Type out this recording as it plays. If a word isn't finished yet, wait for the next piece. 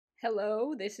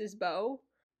Hello, this is Bo.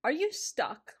 Are you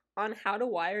stuck on how to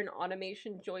wire an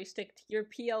automation joystick to your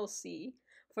PLC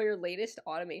for your latest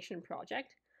automation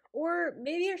project? Or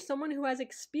maybe you're someone who has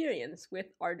experience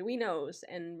with Arduinos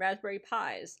and Raspberry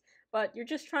Pis, but you're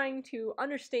just trying to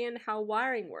understand how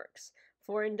wiring works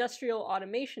for industrial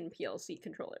automation PLC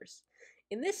controllers.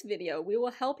 In this video, we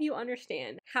will help you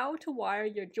understand how to wire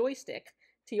your joystick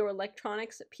to your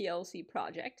electronics PLC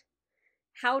project,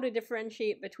 how to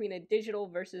differentiate between a digital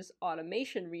versus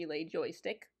automation relay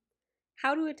joystick,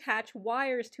 how to attach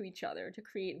wires to each other to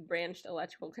create branched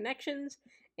electrical connections,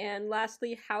 and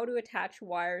lastly, how to attach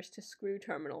wires to screw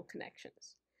terminal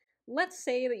connections. Let's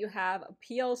say that you have a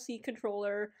PLC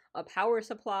controller, a power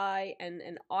supply, and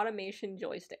an automation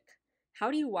joystick.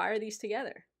 How do you wire these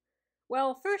together?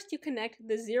 Well, first you connect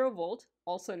the 0 volt,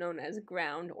 also known as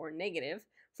ground or negative,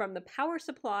 from the power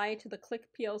supply to the Click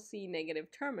PLC negative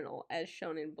terminal, as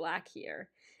shown in black here,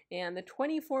 and the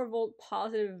 24 volt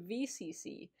positive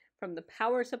VCC from the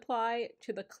power supply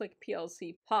to the Click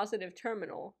PLC positive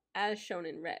terminal, as shown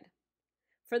in red.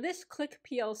 For this Click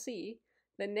PLC,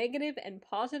 the negative and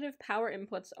positive power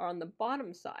inputs are on the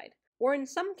bottom side, or in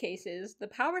some cases, the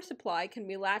power supply can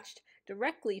be latched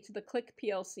directly to the Click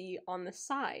PLC on the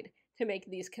side to make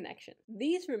these connections.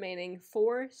 These remaining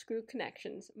 4 screw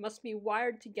connections must be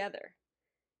wired together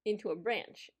into a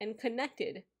branch and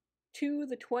connected to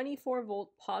the 24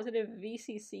 volt positive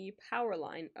VCC power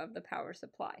line of the power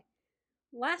supply.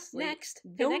 Lastly, next,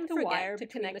 connect the wire to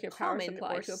connect your power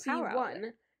supply to a power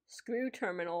outlet screw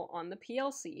terminal on the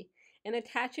PLC and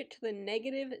attach it to the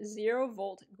negative 0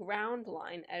 volt ground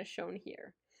line as shown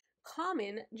here.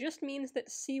 Common just means that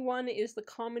C1 is the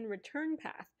common return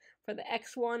path for the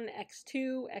X1,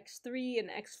 X2, X3, and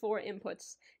X4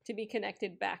 inputs to be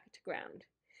connected back to ground.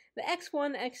 The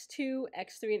X1, X2,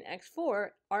 X3, and X4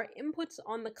 are inputs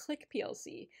on the Click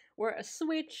PLC, where a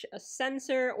switch, a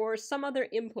sensor, or some other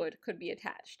input could be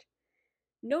attached.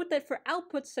 Note that for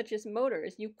outputs such as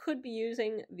motors, you could be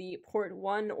using the port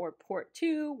 1 or port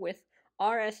 2 with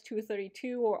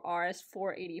RS-232 or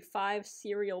RS-485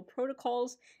 serial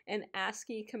protocols and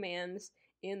ASCII commands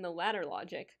in the ladder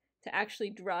logic to actually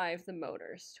drive the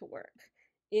motors to work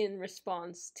in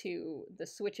response to the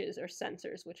switches or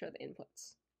sensors, which are the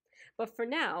inputs. But for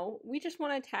now, we just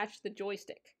want to attach the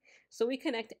joystick. So we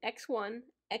connect X1,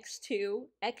 X2,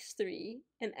 X3,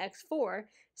 and X4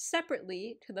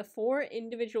 separately to the 4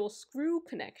 individual screw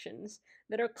connections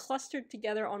that are clustered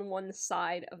together on one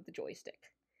side of the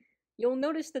joystick. You'll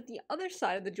notice that the other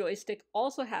side of the joystick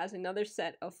also has another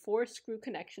set of 4 screw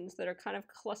connections that are kind of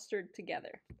clustered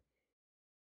together.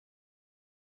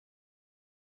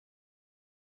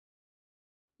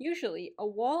 Usually, a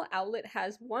wall outlet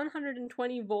has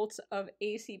 120 volts of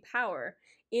AC power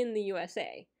in the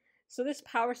USA. So this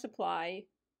power supply,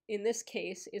 in this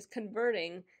case, is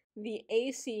converting the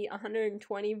AC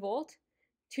 120 volt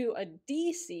to a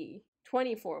DC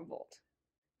 24 volt.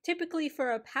 Typically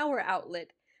for a power outlet,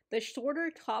 the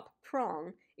shorter top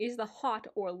prong is the hot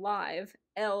or live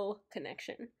L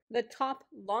connection. The top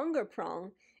longer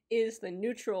prong is the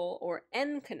neutral or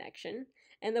N connection,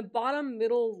 and the bottom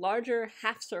middle larger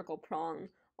half circle prong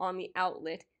on the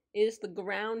outlet is the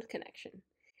ground connection.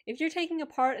 If you're taking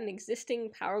apart an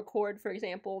existing power cord, for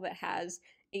example, that has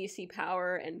AC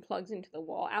power and plugs into the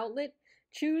wall outlet,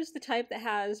 choose the type that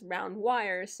has round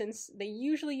wires since they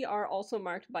usually are also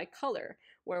marked by color,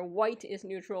 where white is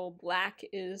neutral, black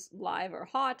is live or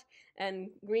hot, and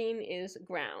green is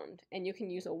ground. And you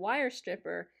can use a wire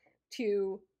stripper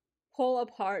to pull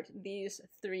apart these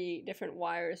 3 different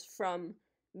wires from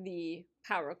the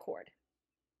power cord.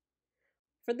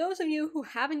 For those of you who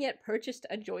haven't yet purchased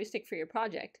a joystick for your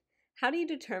project, how do you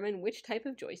determine which type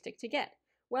of joystick to get?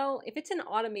 Well, if it's an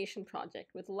automation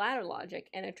project with ladder logic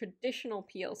and a traditional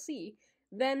PLC,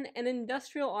 then an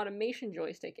industrial automation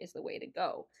joystick is the way to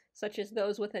go, such as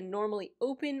those with a normally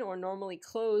open or normally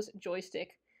closed joystick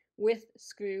with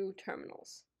screw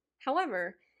terminals.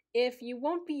 However, if you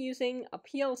won't be using a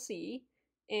PLC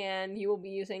and you will be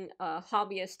using a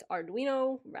hobbyist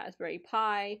Arduino, Raspberry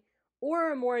Pi,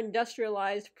 or a more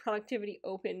industrialized productivity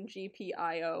open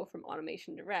GPIO from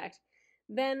Automation Direct,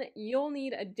 then you'll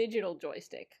need a digital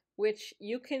joystick, which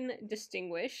can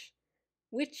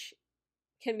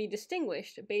be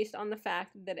distinguished based on the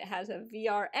fact that it has a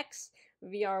VRX,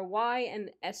 VRY, and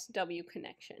SW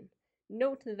connection.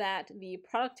 Note that the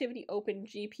Productivity Open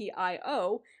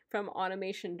GPIO from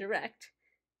Automation Direct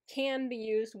can be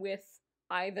used with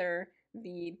either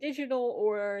the digital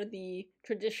or the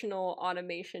traditional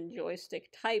automation joystick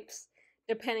types,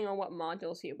 depending on what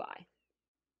modules you buy.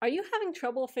 Are you having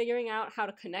trouble figuring out how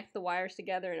to connect the wires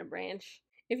together in a branch?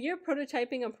 If you're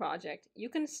prototyping a project, you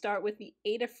can start with the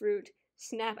Adafruit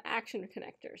snap action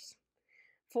connectors.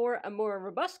 For a more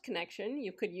robust connection,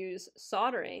 you could use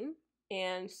soldering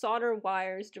and solder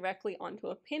wires directly onto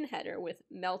a pin header with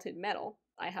melted metal.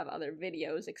 I have other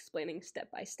videos explaining step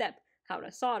by step how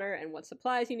to solder and what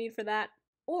supplies you need for that.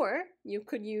 Or you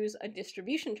could use a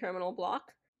distribution terminal block.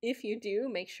 If you do,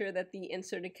 make sure that the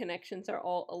inserted connections are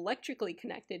all electrically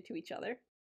connected to each other.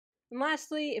 And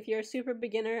lastly, if you're a super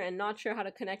beginner and not sure how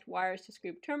to connect wires to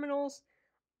screw terminals,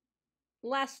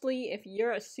 if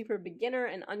you're a super beginner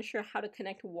and unsure how to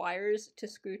connect wires to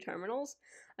screw terminals,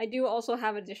 I do also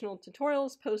have additional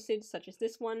tutorials posted, such as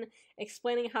this one,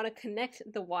 explaining how to connect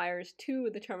the wires to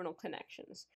the terminal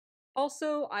connections.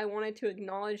 Also, I wanted to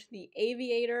acknowledge the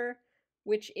Aviator,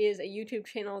 which is a YouTube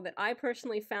channel that I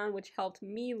personally found, which helped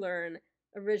me learn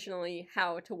originally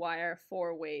how to wire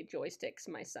four-way joysticks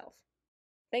myself.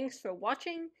 Thanks for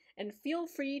watching, and feel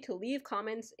free to leave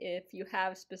comments if you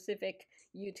have specific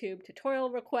YouTube tutorial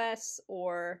requests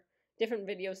or different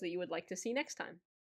videos that you would like to see next time.